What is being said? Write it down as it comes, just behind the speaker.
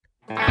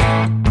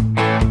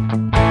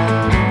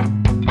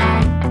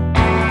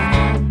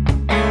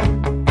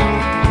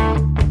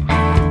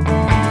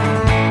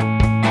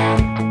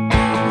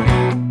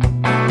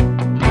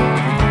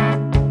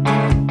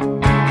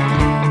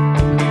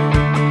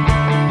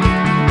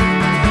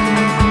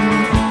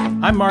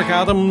I'm Mark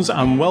Adams,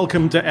 and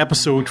welcome to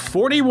episode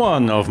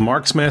 41 of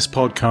Marksmess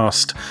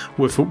podcast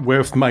with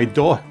my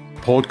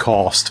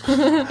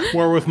podcast.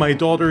 We're with my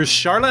daughters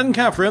Charlotte and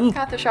Catherine.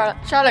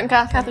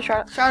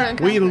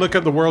 We look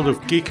at the world of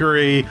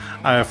geekery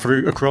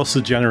across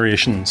the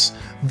generations.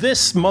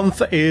 This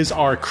month is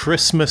our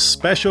Christmas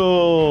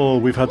special.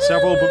 We've had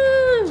several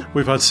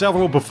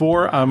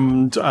before,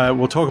 and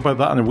we'll talk about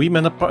that in a wee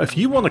minute. But if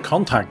you want to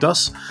contact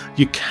us,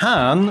 you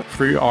can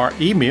through our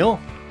email,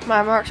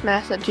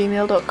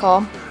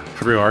 mymarksmess@gmail.com,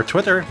 through our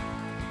Twitter,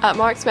 at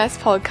Marksmess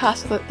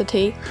Podcast without the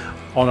T,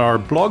 on our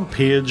blog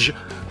page,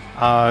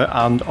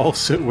 and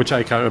also, which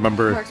I can't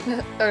remember,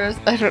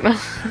 I don't know,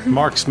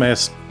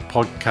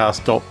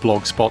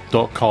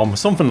 marksmesspodcast.blogspot.com,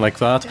 something like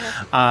that,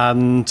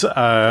 and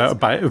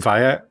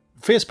via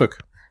Facebook.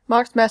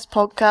 Marksmess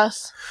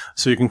Podcast.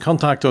 So you can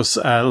contact us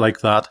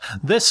like that.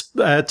 This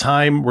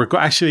time,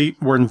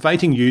 we're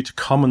inviting you to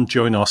come and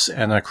join us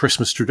in a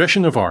Christmas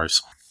tradition of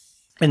ours.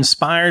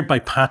 Inspired by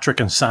Patrick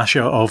and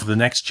Sasha of the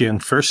Next Gen,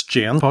 First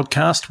Gen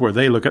podcast, where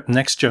they look at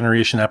next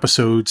generation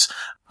episodes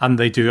and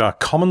they do a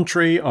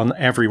commentary on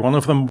every one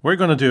of them. We're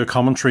going to do a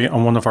commentary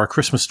on one of our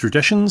Christmas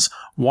traditions,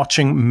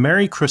 watching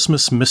Merry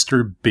Christmas,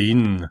 Mr.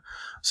 Bean.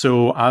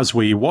 So as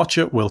we watch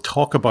it, we'll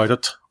talk about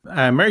it.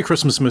 Merry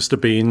Christmas,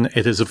 Mr. Bean.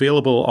 It is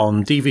available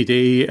on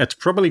DVD. It's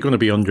probably going to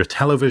be on your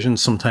television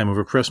sometime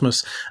over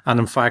Christmas.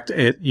 And in fact,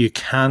 you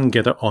can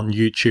get it on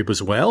YouTube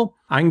as well.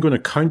 I'm going to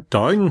count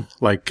down,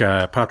 like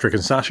Patrick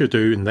and Sasha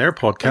do in their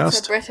podcast.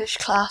 It's a British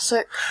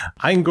classic.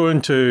 I'm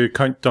going to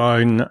count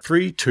down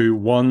 3, 2,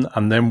 1,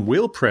 and then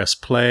we'll press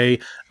play,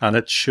 and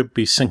it should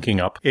be syncing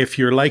up. If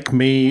you're like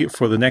me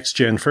for the Next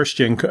Gen, First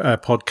Gen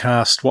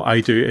podcast, what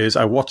I do is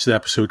I watch the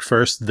episode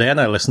first, then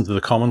I listen to the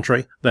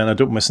commentary, then I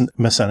don't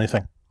miss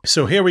anything.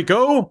 So here we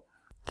go.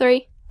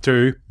 3,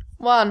 2,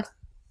 1.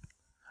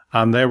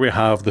 And there we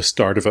have the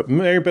start of it.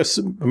 Merry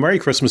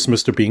Christmas,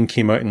 Mr. Bean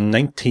came out in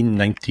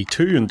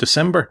 1992 in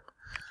December.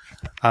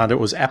 And it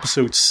was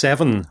episode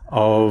 7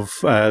 of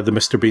the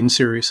Mr. Bean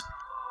series.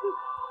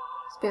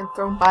 It's being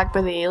thrown back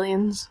by the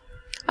aliens.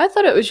 I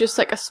thought it was just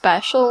like a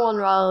special one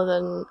rather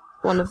than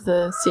one of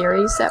the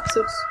series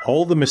episodes.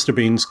 All the Mr.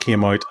 Beans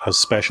came out as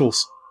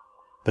specials.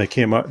 They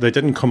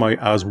didn't come out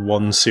as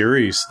one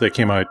series. They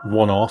came out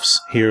one-offs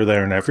here,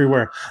 there, and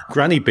everywhere.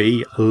 Granny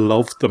B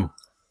loved them.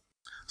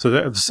 So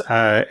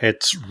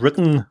it's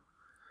written...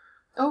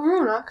 Oh,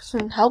 Rowan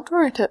Atkinson helped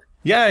write it.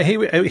 Yeah,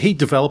 he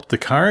developed the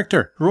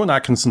character. Rowan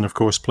Atkinson, of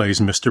course, plays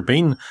Mr.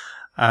 Bean.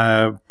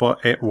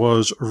 But it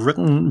was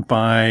written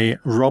by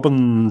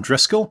Robin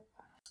Driscoll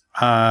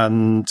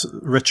and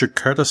Richard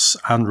Curtis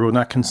and Rowan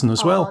Atkinson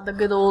as well. The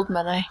good old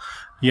Minnie.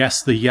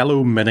 Yes, the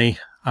yellow Minnie.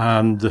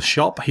 And the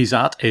shop he's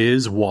at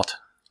is what?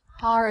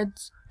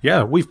 Harrods.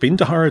 Yeah, we've been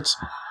to Harrods.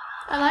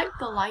 I like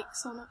the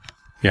lights on it.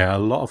 Yeah, a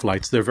lot of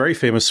lights. They're very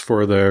famous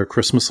for their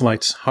Christmas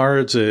lights.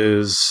 Harrods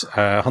is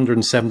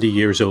 170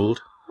 years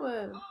old.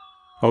 Whoa.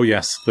 Oh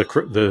yes,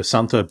 the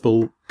Santa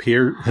bull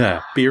beard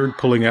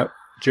pulling out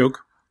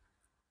joke.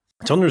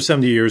 It's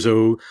 170 years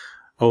old.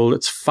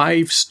 It's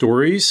 5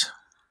 stories,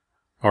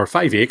 or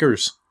 5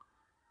 acres.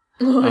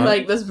 Oh, I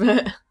like this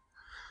bit.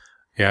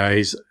 Yeah,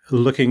 he's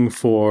looking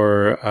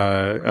for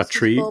a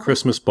tree, bauble.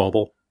 Christmas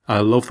bauble. I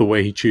love the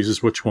way he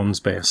chooses which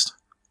one's best.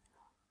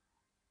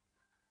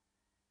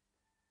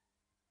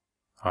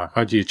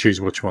 How do you choose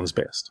which one's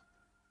best?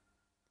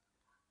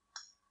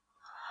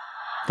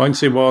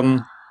 Bouncy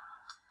one,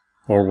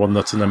 or one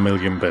that's in a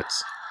million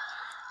bits?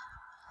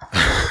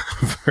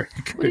 Very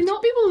good. Would you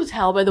not be able to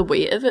tell by the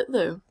weight of it,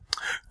 though?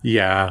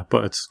 Yeah,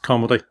 but it's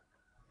comedy.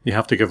 You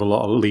have to give a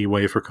lot of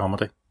leeway for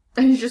comedy.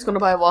 And he's just going to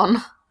buy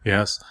one.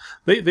 Yes.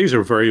 These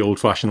are very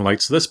old-fashioned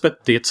lights. This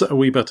bit dates it a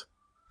wee bit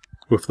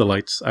with the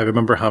lights. I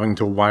remember having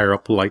to wire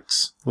up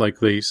lights like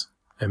these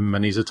in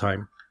minis a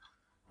time,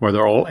 where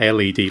they're all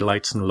LED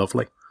lights and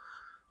lovely.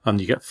 And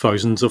you get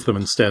thousands of them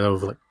instead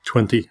of like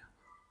 20.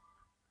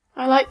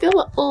 I like the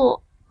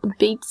little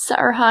beads that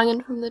are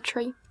hanging from the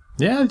tree.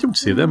 Yeah, I don't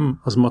see them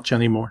as much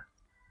anymore.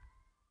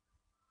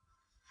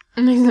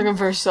 And he's looking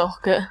for a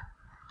socket.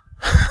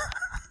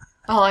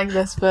 I like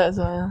this bit as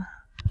well.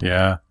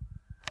 Yeah.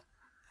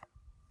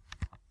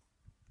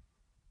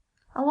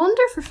 I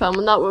wonder for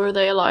filming that, were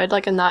they allowed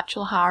like a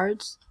natural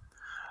Harrods?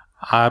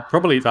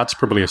 That's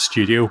probably a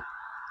studio.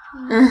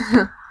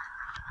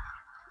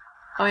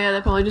 Oh yeah, they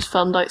probably just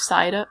filmed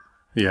outside it.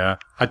 Yeah.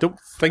 I don't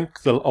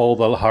think all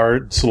the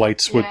Harrods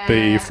lights would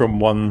be from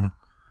one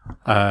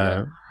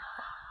plug.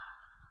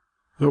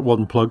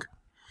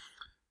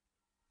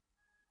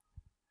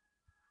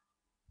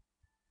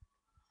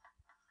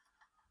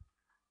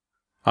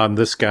 And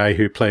this guy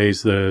who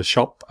plays the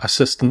shop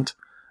assistant,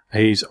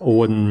 he's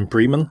Owen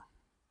Breman.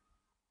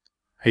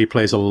 He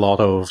plays a lot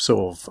of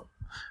sort of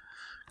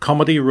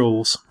comedy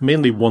roles,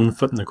 mainly One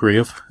Foot in the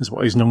Grave is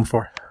what he's known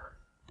for.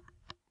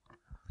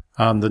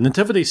 And the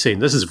nativity scene,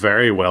 this is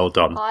very well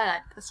done. Oh, I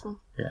like this one.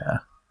 Yeah.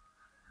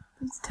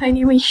 These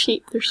tiny wee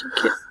sheep, they're so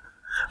cute.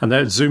 And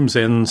then it zooms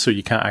in so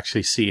you can't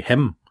actually see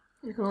him.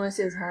 You can only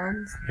see his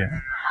hands.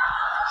 Yeah.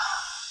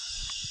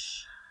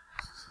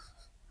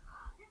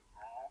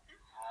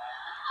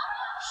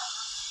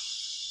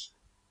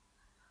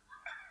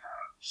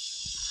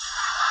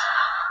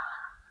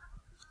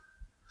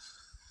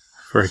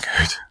 Very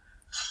good.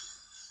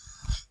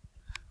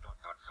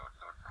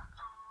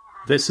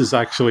 This is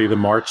actually the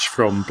march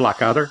from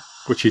Blackadder,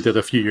 which he did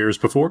a few years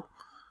before.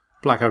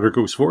 Blackadder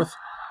goes forth.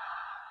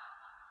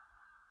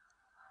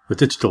 The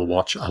digital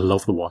watch. I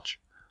love the watch.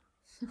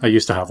 I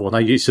used to have one. I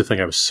used to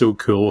think I was so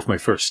cool with my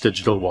first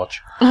digital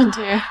watch. Oh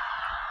dear.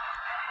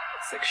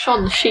 It's like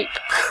Shaun the Sheep.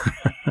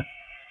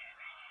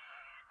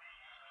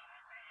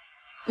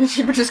 The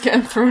sheep are just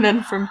getting thrown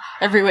in from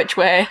every which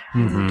way.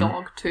 Mm-hmm. And the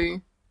dog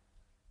too.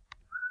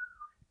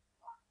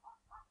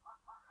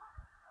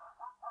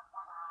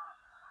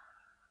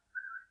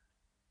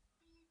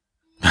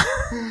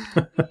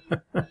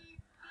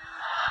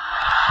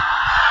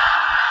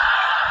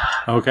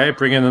 Okay,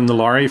 bringing in the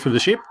lorry for the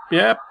sheep.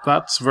 Yep,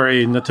 that's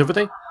very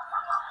nativity.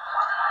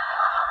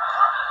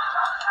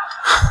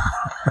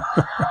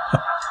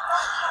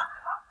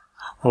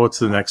 Oh, it's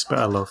the next bit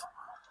I love.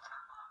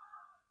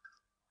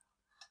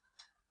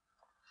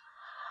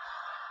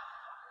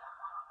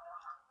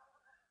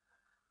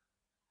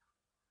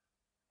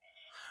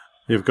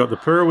 You've got the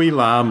poor wee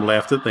lamb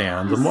left at the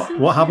end. And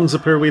what happens to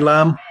poor wee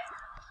lamb?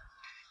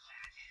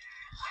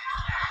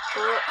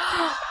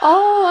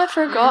 Oh, I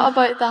forgot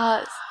about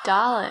that. It's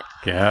Dalek.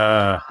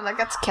 Yeah. And that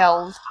gets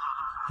killed.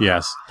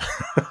 Yes.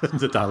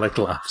 The Dalek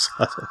laughs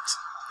at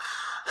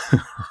it.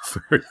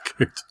 Very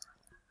good.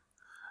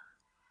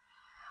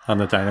 And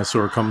the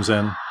dinosaur comes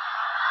in.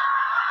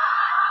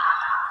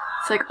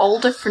 It's like all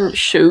different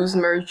shows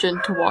merged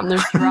into one.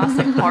 There's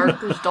Jurassic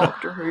Park, there's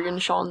Doctor Who,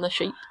 and Shaun the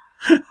Sheep.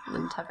 And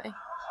then TV.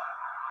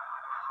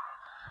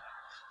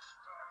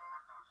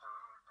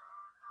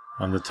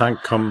 And the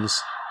tank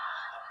comes.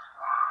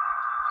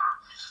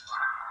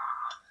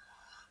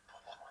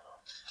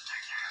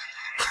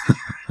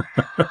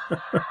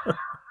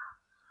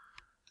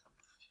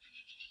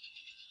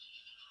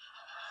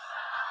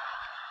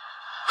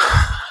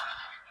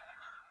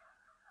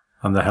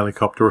 And the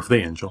helicopter of the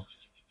angel.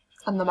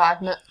 And the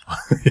magnet.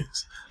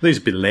 Yes. They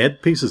used to be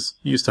lead pieces.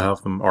 You used to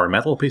have them, or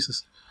metal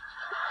pieces.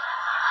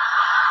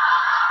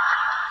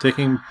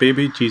 Taking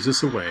baby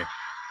Jesus away.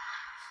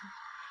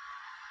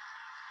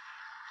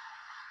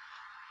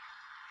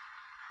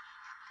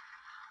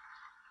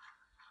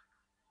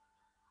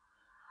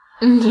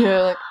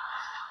 Yeah, like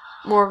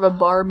more of a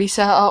Barbie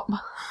setup.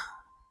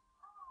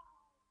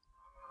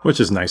 Which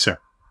is nicer.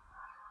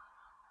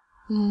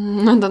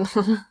 I don't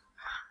know.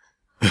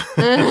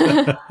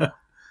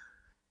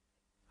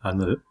 And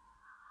the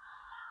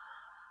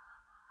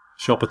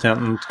shop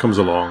attendant comes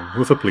along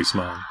with a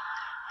policeman.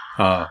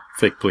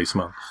 Fake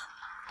policeman.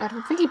 I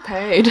don't think he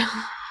paid.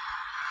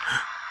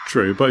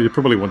 True, but you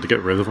probably want to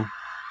get rid of him.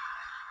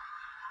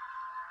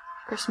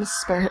 Christmas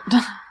spirit.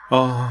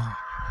 Oh,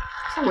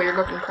 It's a weird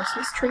looking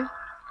Christmas tree.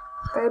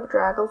 Very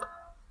bedraggled.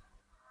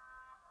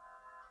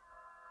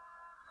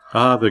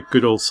 the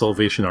good old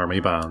Salvation Army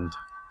band.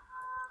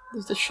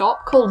 There's a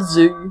shop called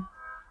Zoo.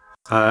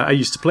 I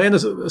used to play in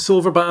a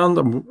silver band,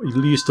 and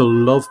we used to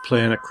love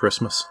playing at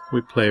Christmas.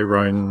 We'd play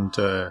around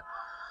the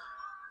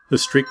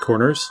street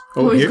corners.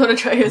 Oh, he's here- gonna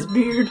try his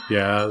beard.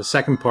 Yeah, the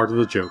second part of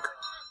the joke.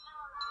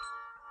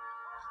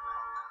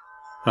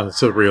 And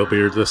it's a real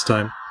beard this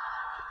time.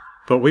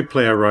 But we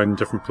play around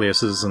different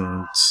places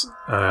and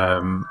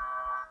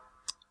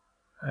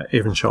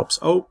even shops.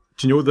 Oh,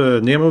 do you know the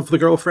name of the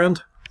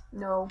girlfriend?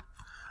 No.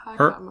 I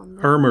can't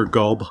remember. Irma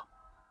Gob.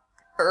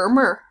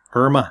 Irma.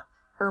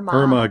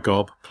 Irma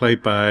Gob,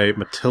 played by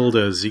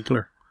Matilda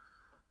Ziegler.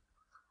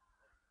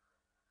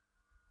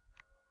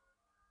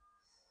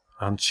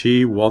 And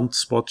she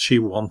wants what she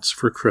wants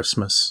for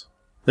Christmas.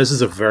 This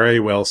is a very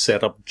well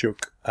set up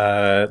joke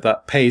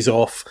that pays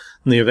off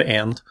near the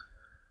end,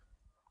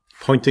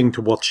 pointing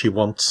to what she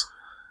wants.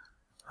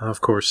 And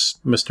of course,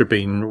 Mr.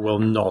 Bean will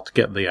not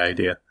get the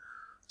idea.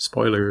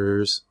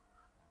 Spoilers.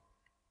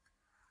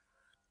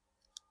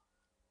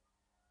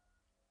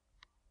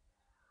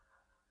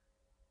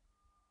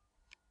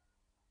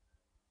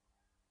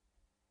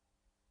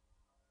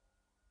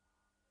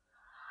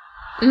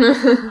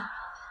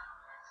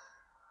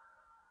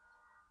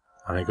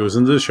 And he goes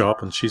into the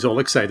shop and she's all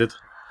excited.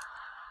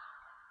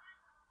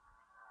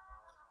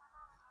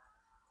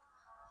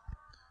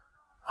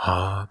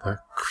 The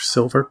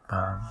silver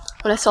band.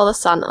 When I saw the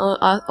Santa,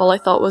 all I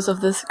thought was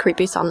of the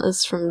creepy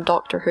Santas from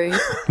Doctor Who.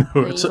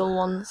 No, The evil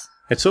ones.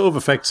 it sort of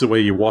affects the way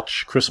you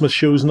watch Christmas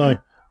shows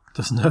now,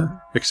 doesn't it?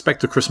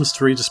 Expect a Christmas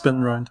tree to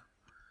spin round.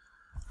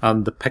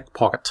 And the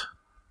pickpocket.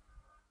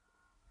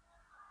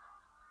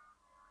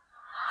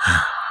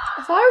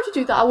 If I were to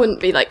do that, I wouldn't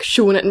be like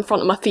showing it in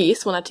front of my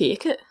face when I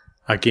take it.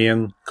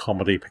 Again,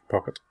 comedy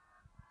pickpocket.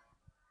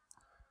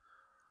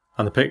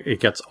 And he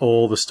gets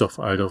all the stuff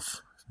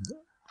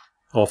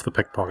off the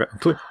pickpocket.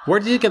 Where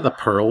did you get the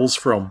pearls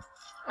from?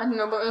 I don't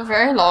know, but they're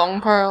very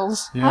long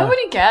pearls. Yeah. How would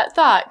he get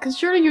that? Because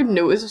surely you'd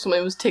notice if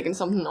somebody was taking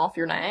something off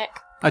your neck.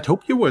 I'd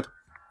hope you would.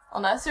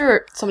 Unless they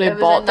were somebody It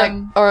was bought in,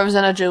 them. or it was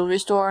in a jewellery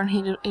store and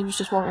he was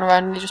just walking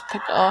around and he just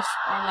picked it off.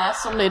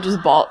 Unless somebody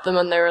just bought them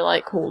and they were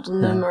like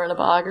holding them or in a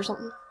bag or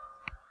something.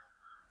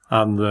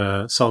 And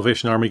the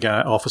Salvation Army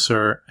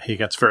officer, he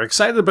gets very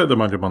excited about the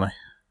amount of money.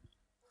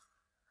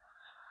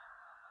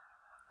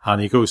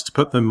 And he goes to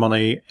put the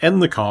money in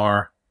the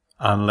car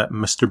and let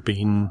Mr.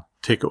 Bean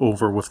take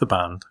over with the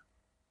band.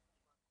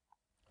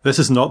 This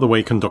is not the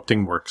way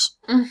conducting works.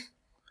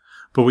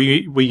 But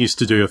we used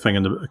to do a thing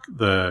in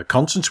the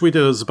concerts we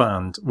did as a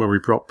band where we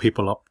brought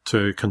people up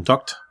to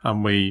conduct,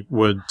 and we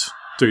would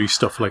do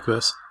stuff like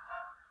this.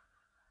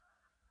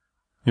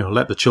 You know,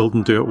 let the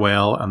children do it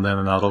well, and then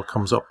an adult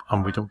comes up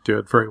and we don't do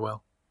it very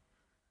well.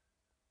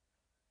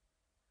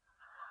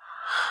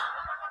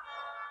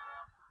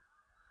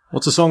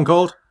 What's the song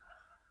called?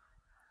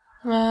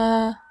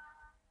 Oh,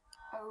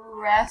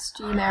 rest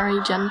ye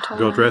merry gentlemen.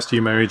 God rest ye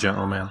merry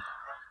gentlemen.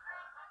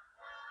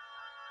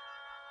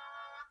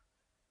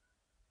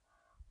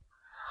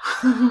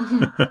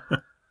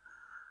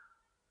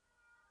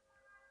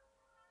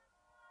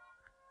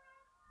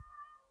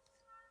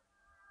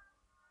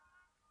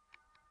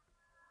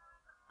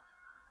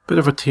 Bit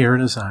of a tear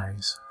in his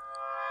eyes.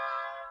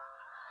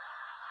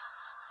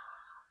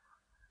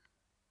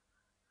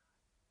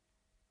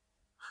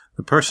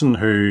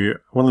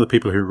 One of the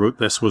people who wrote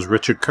this was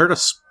Richard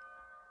Curtis.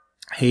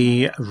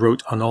 He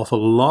wrote an awful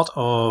lot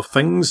of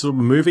things,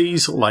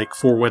 movies like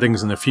Four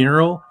Weddings and a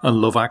Funeral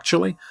and Love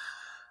Actually.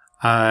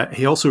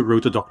 He also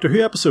wrote a Doctor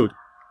Who episode.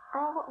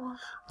 Oh, what one?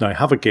 Now,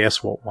 have a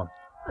guess what one.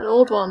 An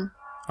old one.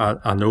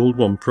 An old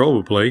one,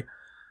 probably.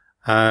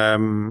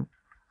 Oh.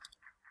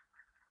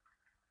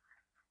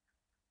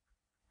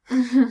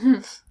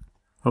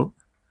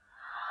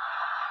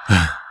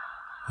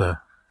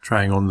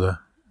 Trying on the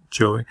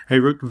Joey. He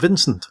wrote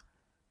Vincent.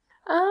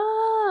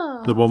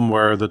 Oh. The one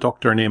where the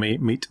Doctor and Amy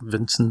meet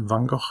Vincent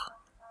van Gogh.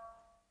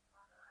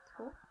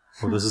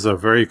 Well, this is a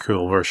very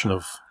cool version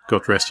of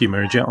God Rest Ye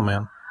Merry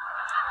Gentlemen.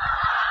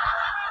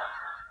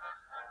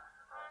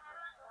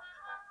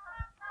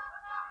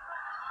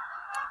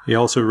 He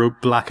also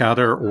wrote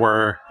Blackadder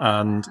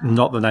and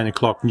Not the 9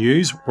 O'Clock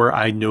News, where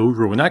I know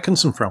Rowan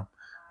Atkinson from.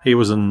 He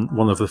was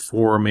one of the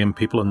 4 main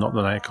people in Not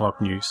the 9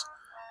 O'Clock News.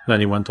 Then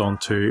he went on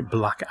to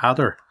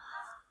Blackadder,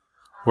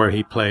 where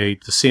he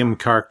played the same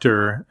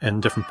character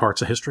in different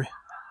parts of history.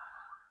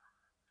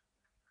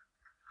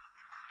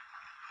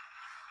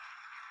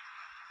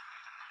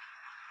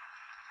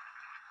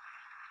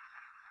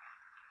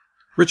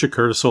 Richard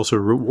Curtis also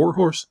wrote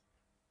Warhorse.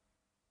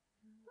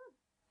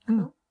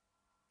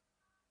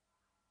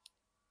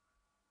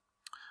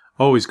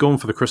 Oh, he's going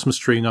for the Christmas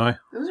tree now.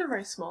 Those are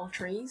very small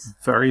trees.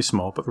 Very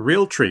small, but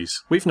real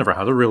trees. We've never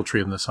had a real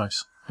tree in this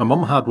house. My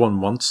mum had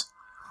one once.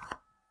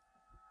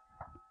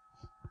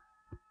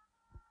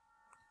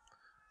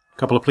 A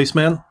couple of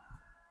policemen.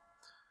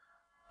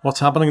 What's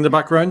happening in the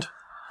background?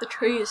 The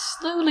tree is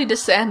slowly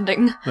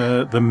descending.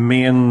 The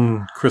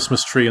main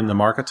Christmas tree in the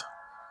market.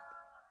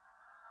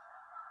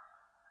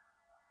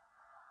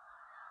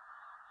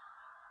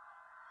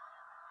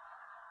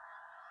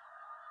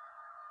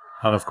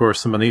 And of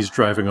course, the money's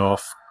driving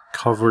off,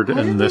 covered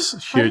in this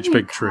huge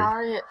big tree.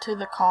 Carry it to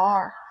the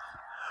car.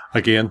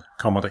 Again,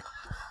 comedy.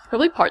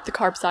 Probably park the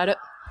car beside it.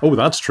 Oh,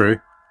 that's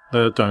true.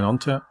 Down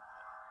onto it.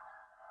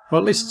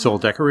 Well, at least it's all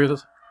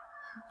decorated.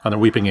 And a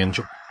weeping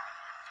angel.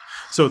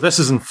 So this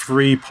is in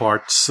 3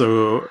 parts.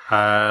 So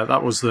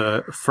that was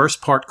the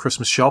first part,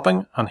 Christmas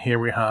shopping. And here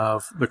we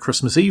have the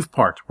Christmas Eve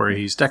part, where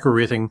he's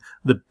decorating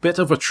the bit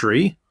of a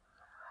tree.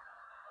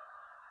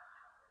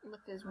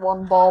 With his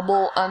one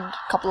bauble and a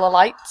couple of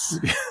lights.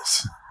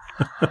 Yes.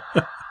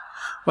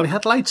 Well, he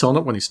had lights on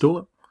it when he stole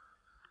it.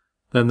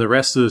 Then the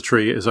rest of the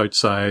tree is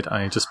outside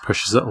and he just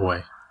pushes it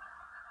away.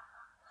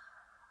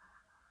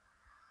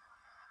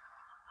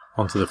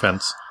 Onto the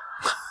fence.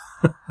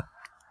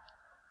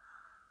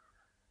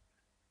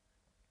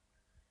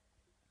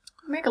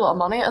 Make a lot of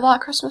money out of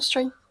that Christmas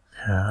tree.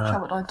 Yeah.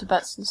 Chop it down to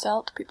bits and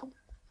sell it to people.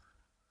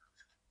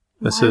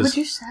 Why would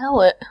you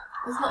sell it?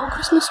 There's little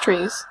Christmas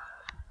trees.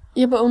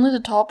 Yeah, but only the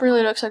top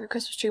really looks like a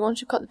Christmas tree. Once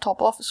you cut the top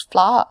off, it's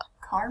flat.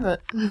 Carve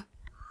it.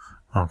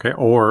 Okay,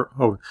 or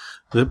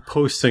the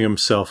posting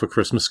himself a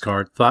Christmas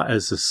card. That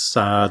is the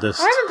saddest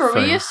I remember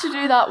thing. we used to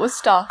do that with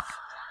stuff.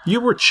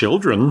 You were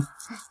children.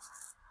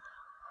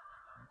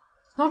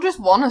 Not just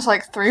one, it's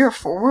like 3 or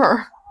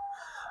 4.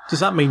 Does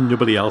that mean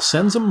nobody else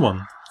sends him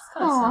one?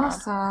 Oh,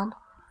 that's sad.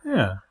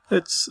 Yeah,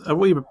 it's a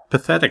wee bit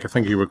pathetic, I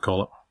think you would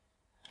call it.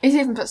 He's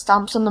even put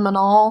stamps on them and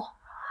all.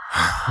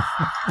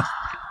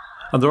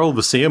 And they're all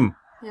the same.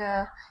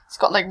 Yeah, it's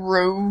got like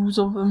rows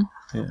of them.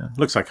 Yeah,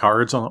 looks like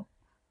cards on it.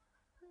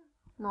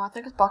 No, I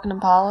think it's Buckingham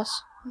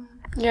Palace.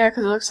 Yeah,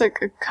 because it looks like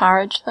a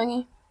carriage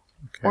thingy.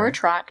 Okay. Or a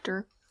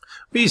tractor.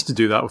 We used to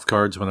do that with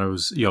cards when I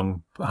was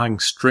young. Hang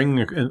string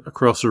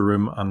across the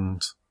room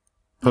and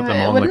put them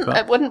on like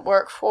that. It wouldn't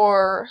work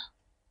for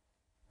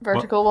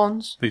vertical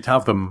ones. They'd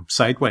have them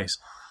sideways.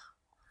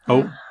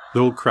 Oh,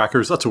 the old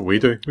crackers. That's what we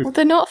do. Would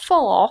they not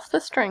fall off the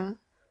string?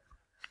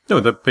 No,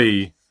 that'd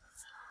be...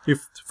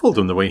 You've fold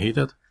them the way he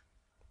did.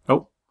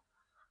 Oh.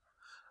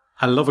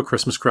 I love a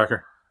Christmas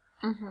cracker.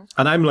 Mm-hmm.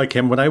 And I'm like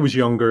him. When I was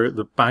younger,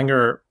 the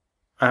banger...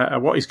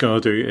 what he's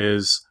going to do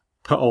is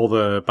put all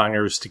the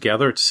bangers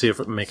together to see if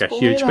it would make a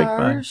huge big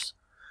bang.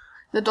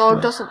 The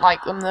dog doesn't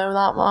like them, though,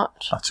 that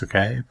much. That's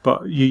okay.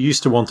 But you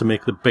used to want to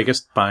make the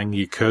biggest bang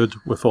you could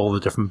with all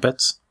the different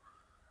bits.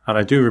 And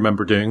I do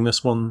remember doing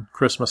this one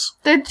Christmas.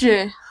 Did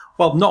you?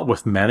 Well, not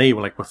with many,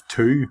 like with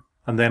 2,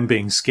 and then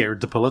being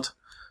scared to pull it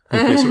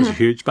in case it was a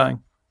huge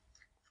bang.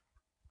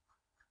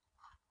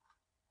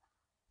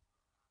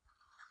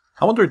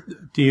 I wonder,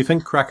 do you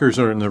think crackers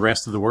are in the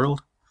rest of the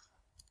world?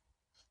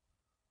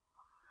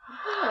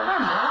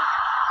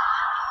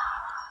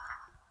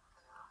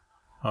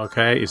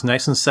 Okay, he's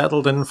nice and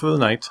settled in for the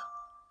night.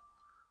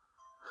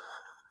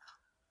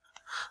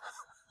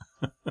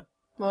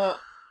 What?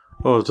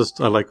 Oh,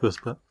 I like this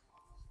bit.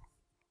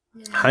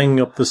 Yeah.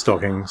 Hang up the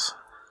stockings.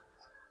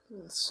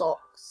 And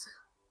socks.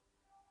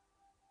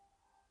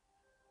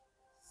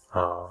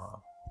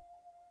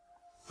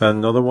 Then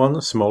another one,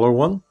 a smaller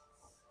one.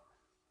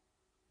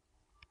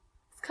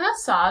 It's kind of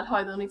sad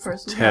how the only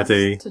person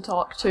Teddy. he has to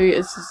talk to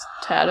is his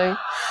Teddy.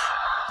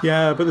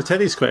 Yeah, but the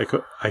teddy's quite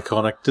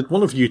iconic. Did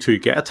one of you two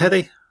get a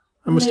teddy?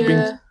 It must have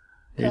been.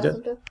 You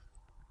did?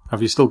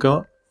 Have you still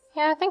got it?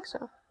 Yeah, I think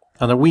so.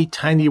 And a wee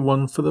tiny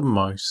one for the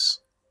mouse.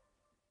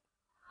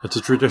 It's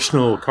a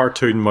traditional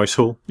cartoon mouse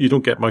hole. You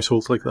don't get mouse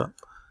holes like that.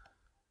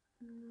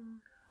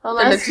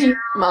 Unless he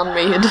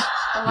man-made.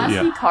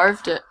 Unless he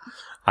carved it.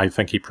 I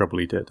think he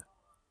probably did.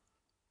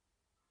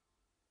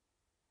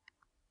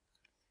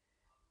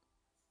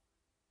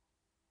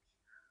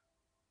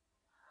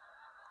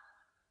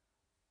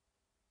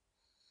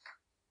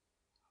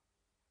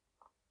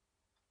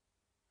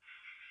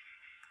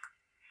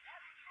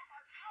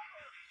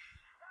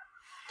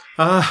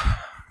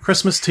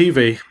 Christmas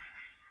TV.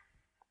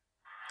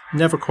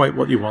 Never quite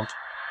what you want.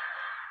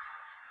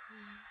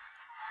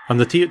 And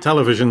the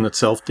television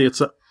itself dates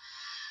it.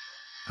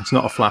 It's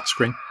not a flat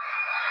screen.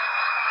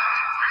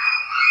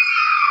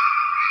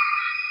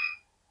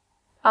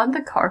 And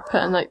the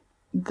carpet and like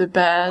the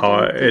bed. Oh,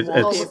 and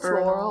the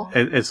wallpaper.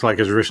 It's like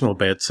his original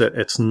bed set.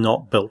 It's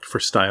not built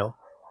for style.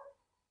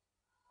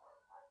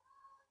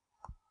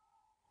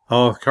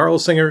 Oh, carol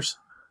singers.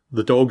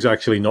 The dog's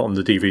actually not on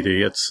the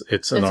DVD.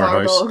 It's in our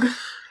house. Dog.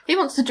 He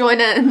wants to join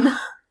in.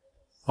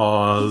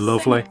 Oh,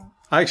 lovely.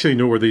 I actually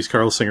know where these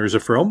carol singers are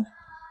from.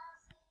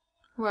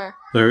 Where?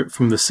 They're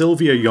from the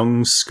Sylvia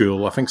Young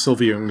School. I think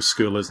Sylvia Young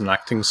School is an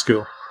acting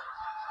school.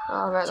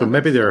 Oh, right. So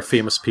maybe there are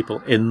famous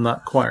people in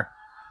that choir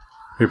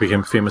who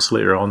became famous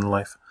later on in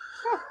life.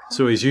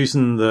 So he's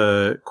using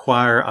the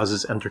choir as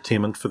his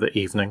entertainment for the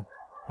evening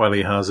while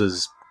he has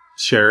his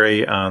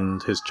sherry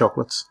and his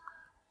chocolates.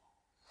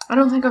 I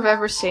don't think I've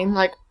ever seen,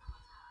 like,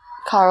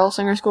 carol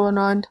singers going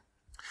around.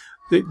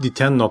 They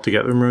tend not to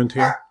get them around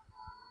here.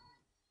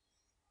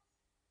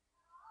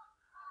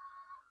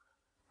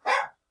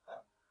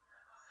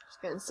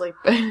 Just getting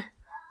sleepy.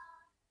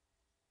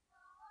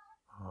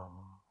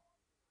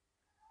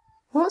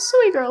 What's the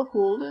wee girl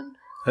holding?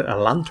 A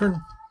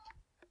lantern.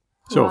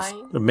 So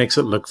Why? it makes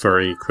it look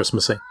very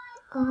Christmassy.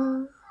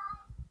 And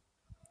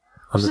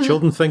the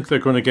children think they're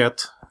going to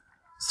get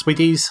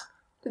sweeties.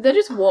 Did they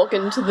just walk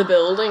into the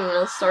building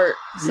and start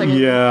singing?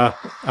 Yeah,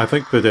 I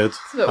think they did.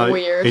 It's a bit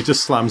weird. He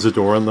just slams the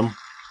door on them.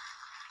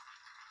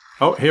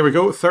 Oh, here we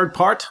go. Third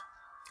part.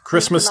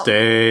 Christmas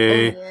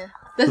Day. Oh, yeah.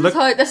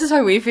 This is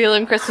how we feel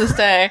on Christmas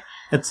Day.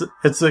 It's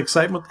the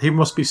excitement. He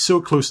must be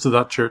so close to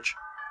that church.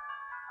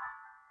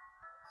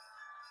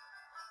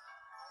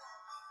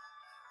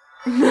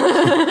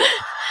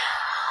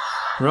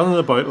 Running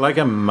about like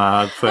a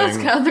mad That's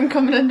thing. Catherine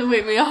coming in to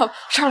wake me up.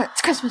 Charlotte,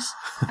 it's Christmas.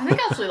 I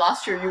think actually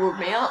last year you woke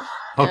me up.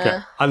 Okay.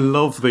 Yeah. I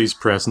love these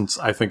presents.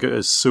 I think it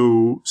is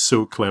so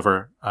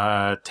clever.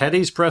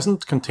 Teddy's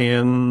present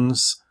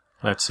contains...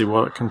 Let's see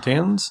what it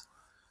contains.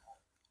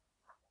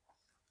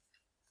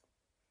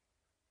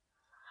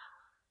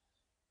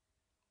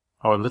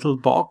 Oh, a little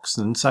box.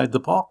 Inside the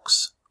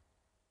box,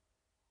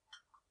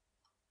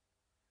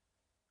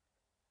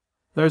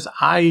 there's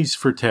eyes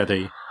for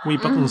Teddy. Wee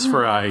buttons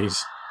for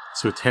eyes.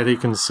 So Teddy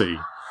can see.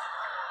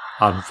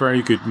 And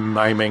very good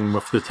miming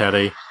with the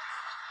Teddy.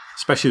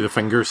 Especially the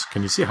fingers.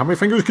 Can you see? How many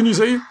fingers can you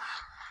see?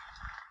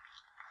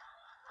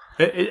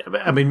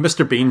 I mean,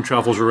 Mr. Bean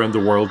travels around the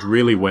world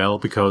really well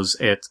because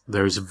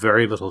there's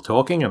very little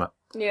talking in it.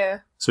 Yeah.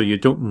 So you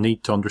don't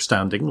need to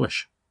understand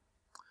English.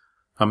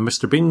 And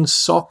Mr. Bean's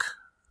sock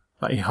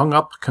that he hung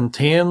up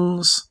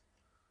contains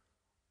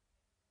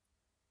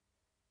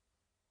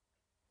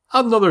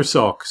another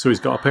sock. So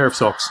he's got a pair of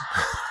socks.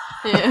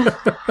 Yeah.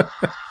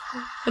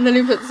 And then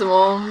he puts them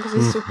on because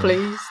he's so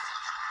pleased.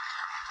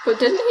 But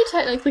didn't he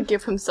technically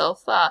give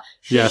himself that?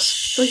 Yes.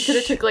 So he could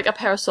have took like a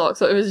pair of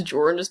socks out of his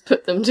drawer and just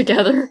put them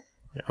together.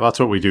 Yeah, that's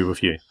what we do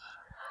with you.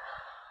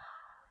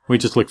 We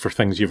just look for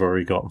things you've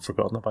already got and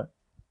forgotten about.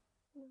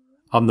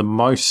 On the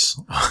mouse,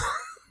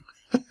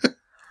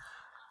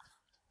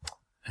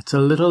 it's a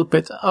little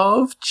bit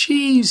of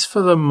cheese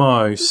for the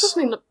mouse. This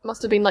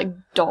must have been like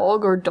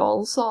dog or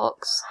doll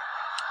socks.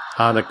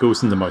 And it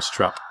goes in the mouse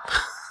trap.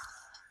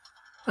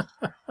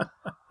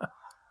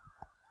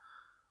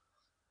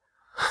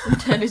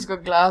 Teddy's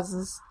got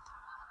glasses.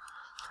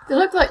 They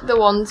look like the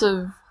ones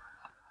of,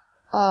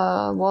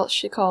 what's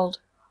she called?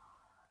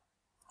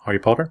 Harry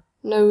Potter?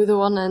 No, the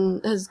one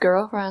in his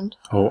girlfriend.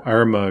 Oh,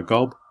 Irma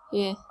Gob.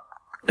 Yeah.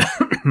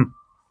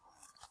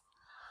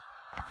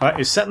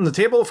 He's setting the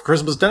table for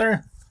Christmas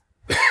dinner.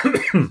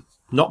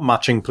 Not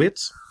matching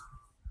plates.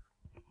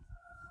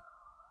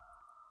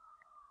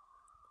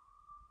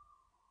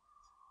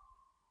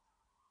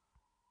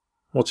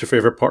 What's your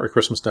favourite part of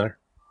Christmas dinner?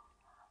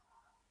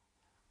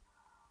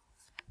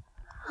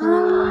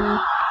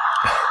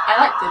 I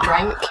like the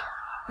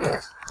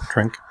drink.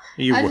 Drink.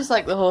 I just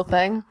like the whole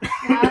thing.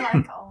 Yeah, I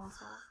like it all as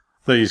well.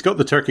 So he's got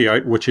the turkey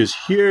out, which is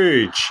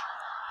huge.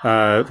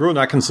 Rowan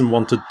Atkinson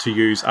wanted to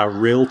use a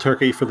real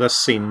turkey for this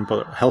scene,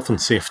 but health and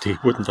safety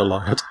wouldn't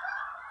allow it.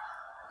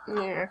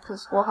 Yeah,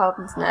 because what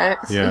happens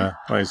next? Yeah,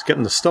 well, he's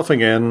getting the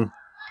stuffing in.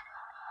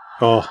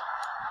 Oh.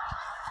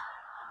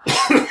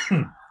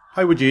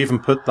 How would you even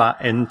put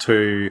that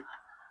into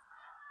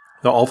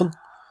the oven?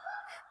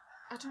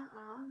 I don't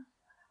know.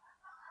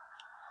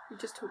 You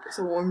just hope it's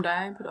a warm day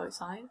and put it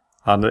outside.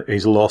 And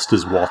he's lost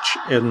his watch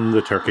in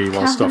the turkey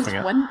while stuffing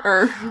it.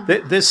 Winter.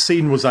 This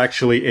scene was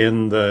actually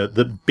in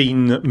the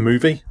Bean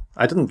movie.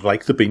 I didn't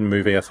like the Bean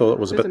movie. I thought it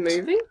was a bit... There's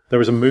a movie? There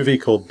was a movie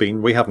called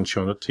Bean. We haven't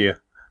shown it to you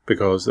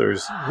because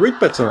there's root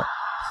bits in it.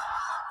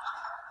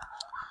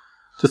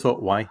 Just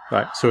thought, why?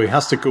 Right, so he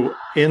has to go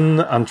in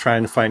and try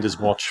and find his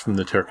watch from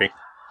the turkey.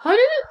 How did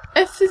it...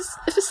 If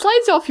it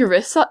slides off your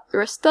wrist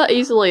that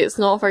easily, it's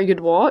not a very good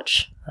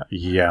watch.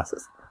 Yeah. It's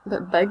a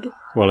bit big.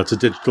 Well, it's a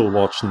digital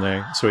watch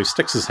now. So he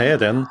sticks his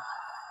head in.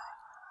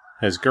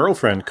 His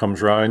girlfriend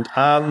comes round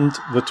and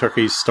the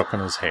turkey's stuck in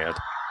his head.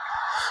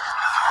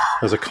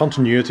 There's a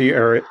continuity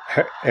bit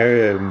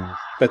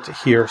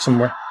here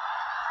somewhere.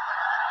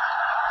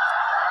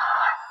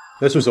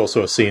 This was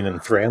also a scene in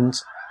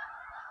Friends.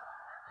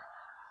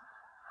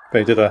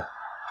 They did a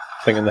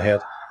thing in the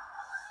head.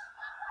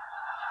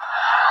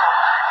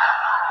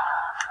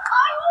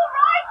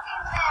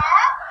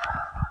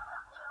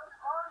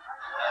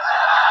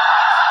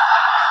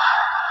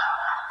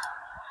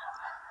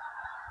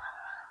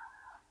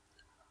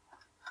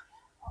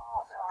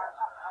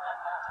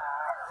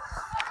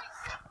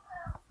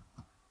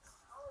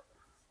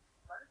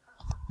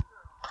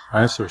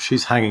 Right, so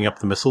she's hanging up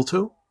the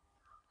mistletoe.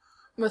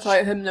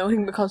 Without him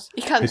knowing because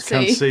he can't He see.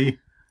 can't see.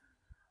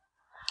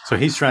 So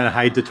he's trying to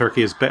hide the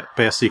turkey as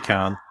best he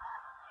can.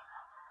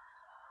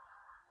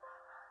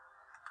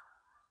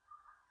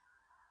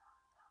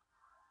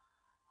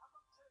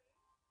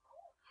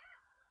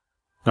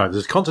 Now,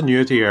 there's a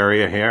continuity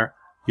area here.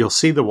 You'll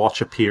see the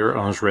watch appear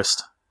on his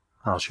wrist.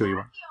 I'll show you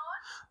one.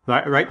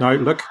 Right now,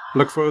 look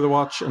for the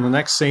watch in the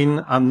next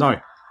scene, and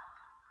now.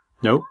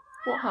 No,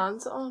 What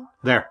hand's it on?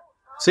 there.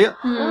 See it?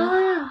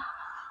 Oh,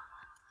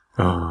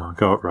 Oh,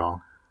 got it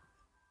wrong.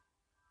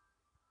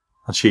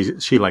 And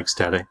she likes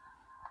Teddy.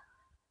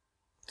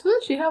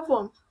 doesn't she have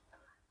one?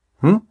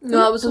 No,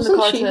 that was in the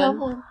Doesn't she have cartoon.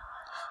 one?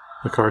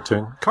 The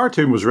cartoon.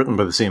 Cartoon was written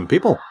by the same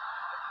people.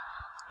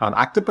 And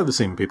acted by the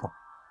same people.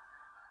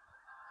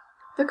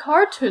 The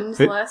cartoon's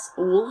It- less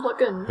old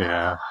looking.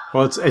 Yeah.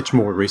 Well, it's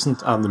more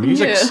recent, and the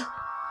music's... Yeah.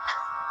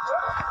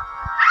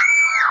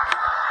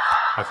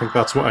 I think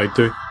that's what I'd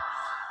do.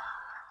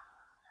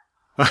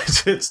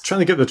 It's trying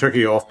to get the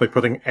turkey off by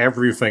putting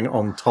everything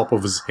on top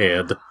of his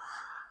head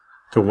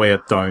to weigh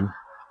it down.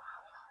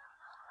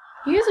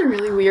 He has a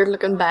really weird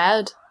looking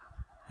bed.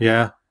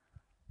 Yeah.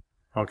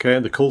 Okay,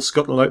 the coal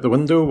scuttling out the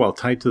window while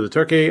tied to the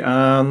turkey,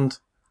 and...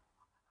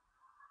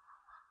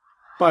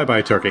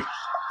 Bye-bye, turkey.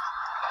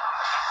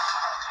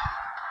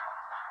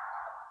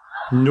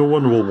 No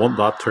one will want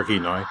that turkey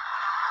now.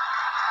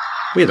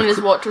 Wait And his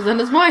a... watch was in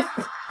his mouth.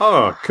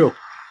 Oh, cool.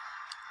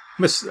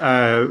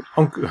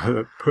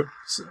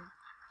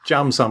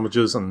 Jam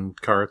sandwiches and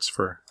carrots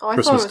for Oh, I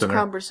Christmas thought it was dinner.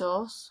 cranberry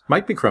sauce.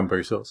 Might be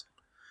cranberry sauce.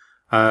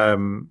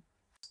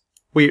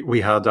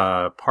 We had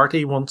a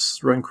party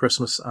once around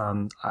Christmas,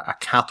 and a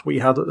cat we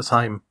had at the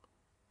time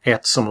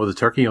ate some of the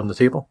turkey on the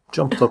table,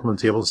 jumped up on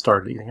the table and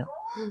started eating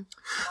it.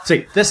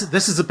 See, this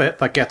is a bit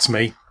that gets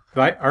me.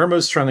 Right,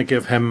 Irma's trying to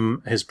give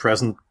him his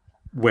present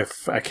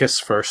with a kiss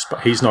first,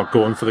 but he's not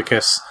going for the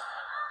kiss.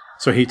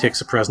 So he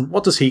takes a present.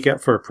 What does he get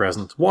for a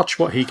present? Watch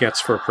what he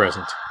gets for a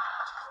present.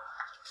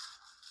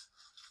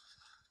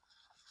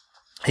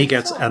 He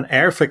gets an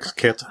airfix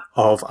kit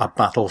of a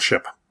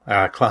battleship,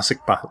 a classic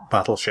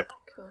battleship.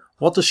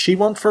 What does she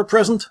want for a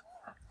present?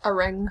 A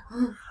ring.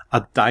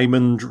 A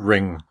diamond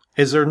ring.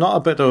 Is there not a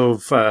bit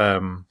of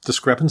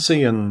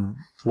discrepancy in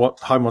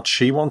how much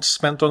she wants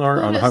spent on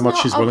her and how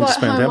much she's willing to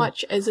spend How him?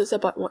 much is it's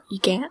about what you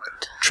get?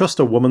 Trust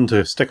a woman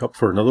to stick up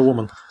for another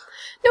woman.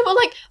 No, but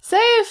like, say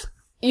if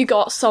you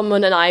got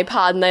someone an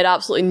iPad and they had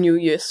absolutely no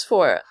use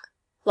for it.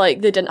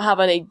 Like, they didn't have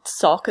any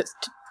sockets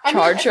to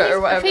charge it or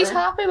whatever. If he's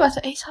happy with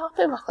it, he's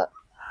happy with it.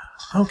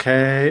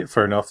 Okay,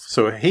 fair enough.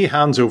 So he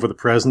hands over the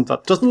present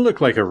that doesn't look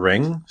like a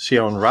ring. She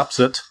unwraps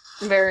it,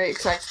 Very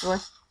excitedly.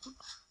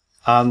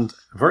 and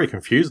very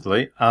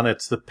confusedly, and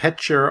it's the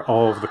picture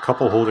of the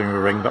couple holding the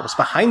ring that was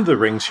behind the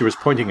ring she was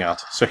pointing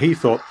at. So he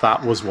thought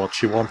that was what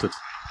she wanted.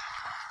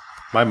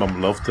 My mum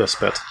loved this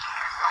bit.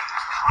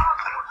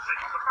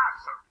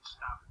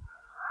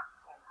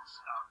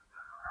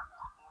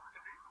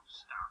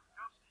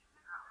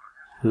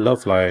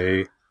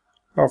 Lovely.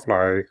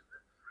 Lovely.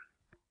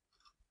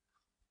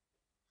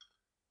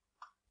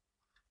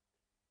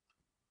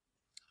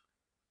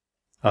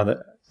 And,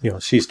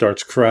 she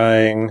starts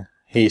crying.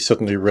 He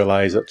suddenly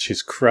realizes that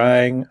she's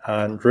crying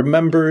and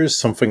remembers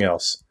something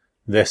else.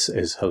 This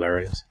is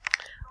hilarious.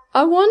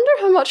 I wonder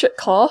how much it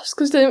costs,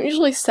 because they don't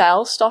usually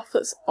sell stuff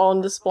that's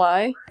on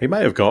display. He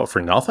might have got it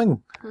for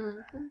nothing.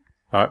 Mm-hmm.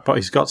 Alright, but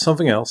he's got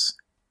something else.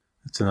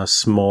 It's in a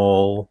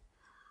small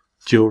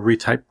jewellery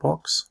type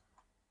box.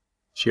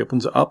 She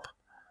opens it up.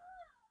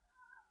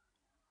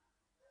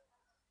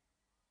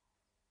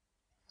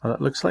 And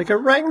it looks like a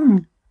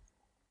ring.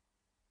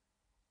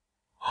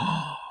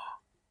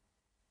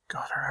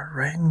 Got her a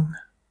ring.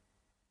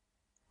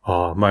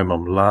 Oh, my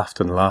mum laughed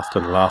and laughed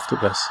and laughed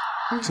at this.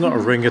 It's not a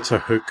ring, it's a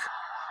hook.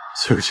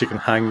 So she can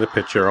hang the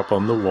picture up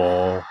on the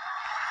wall.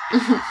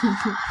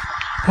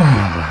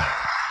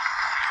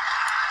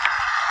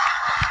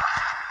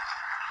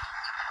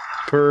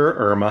 Poor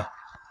Irma.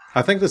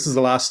 I think this is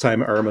the last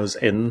time Irma's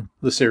in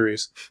the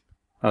series.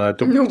 And I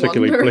don't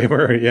particularly blame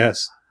her,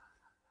 yes.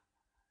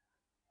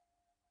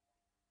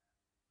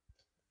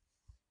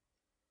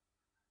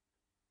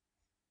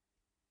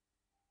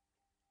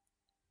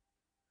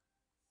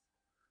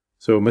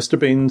 So Mr.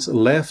 Bean's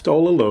left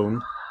all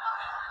alone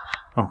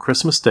on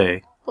Christmas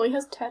Day. Well, he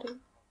has Teddy.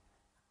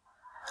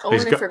 Oh,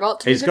 and he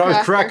forgot to He's got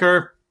his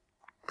cracker.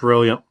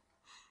 Brilliant.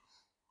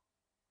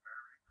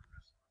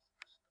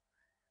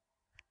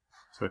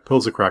 So he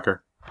pulls the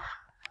cracker.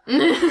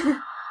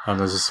 And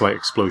there's a slight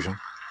explosion.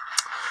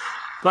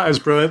 That is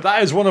brilliant.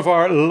 That is one of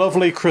our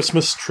lovely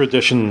Christmas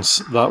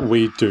traditions that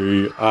we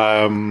do.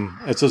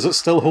 Does it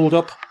still hold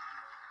up?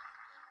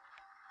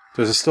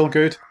 Does it still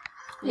good?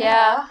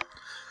 Yeah.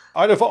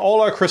 Out of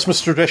all our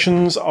Christmas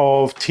traditions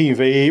of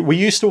TV, we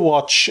used to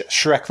watch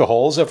Shrek the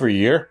Halls every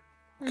year,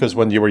 because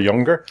when you were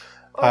younger.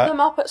 Or the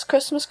Muppets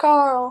Christmas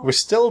Carol. We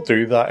still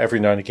do that every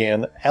now and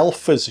again.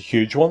 Elf is a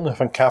huge one. I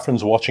think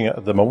Catherine's watching it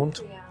at the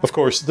moment. Yeah. Of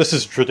course, this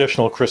is a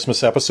traditional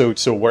Christmas episode,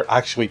 so we're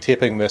actually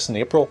taping this in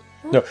April.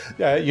 No,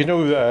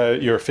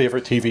 your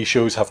favourite TV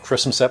shows have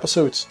Christmas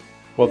episodes.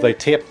 Well, they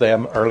tape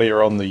them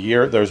earlier on the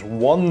year. There's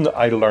one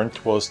I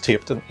learnt was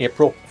taped in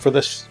April for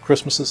this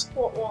Christmases.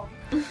 What one?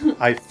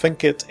 I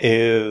think it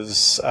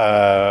is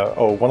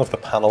one of the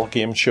panel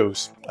game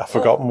shows. I've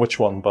forgotten which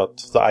one, but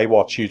that I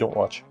watch, you don't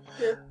watch.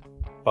 Yeah.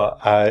 But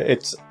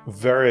it's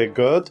very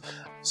good.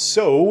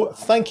 So,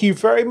 thank you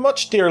very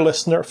much, dear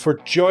listener, for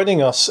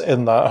joining us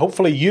in that.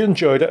 Hopefully you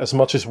enjoyed it as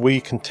much as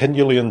we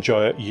continually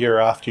enjoy it year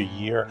after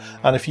year.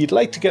 And if you'd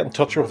like to get in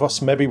touch with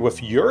us, maybe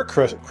with your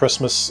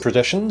Christmas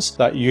traditions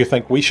that you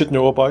think we should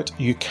know about,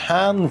 you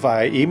can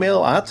via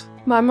email at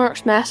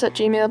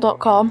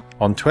mymarksmess@gmail.com.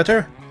 on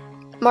Twitter,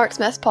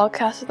 Marksmess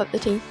Podcast without the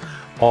T.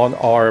 on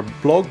our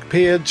blog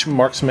page,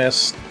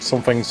 Marksmess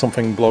something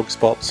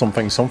blogspot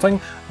something,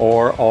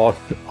 or on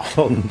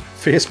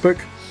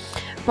Facebook.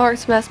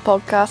 Marksmess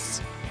Podcasts.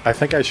 I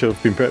think I should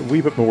have been a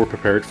wee bit more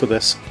prepared for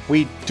this.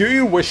 We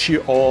do wish you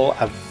all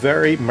a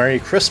very Merry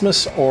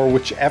Christmas, or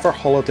whichever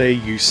holiday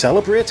you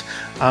celebrate,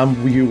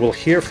 and you will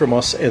hear from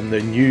us in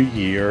the new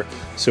year.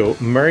 So,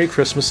 Merry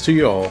Christmas to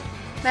you all.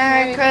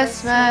 Merry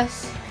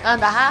Christmas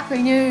and a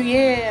Happy New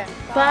Year.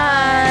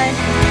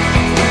 Bye.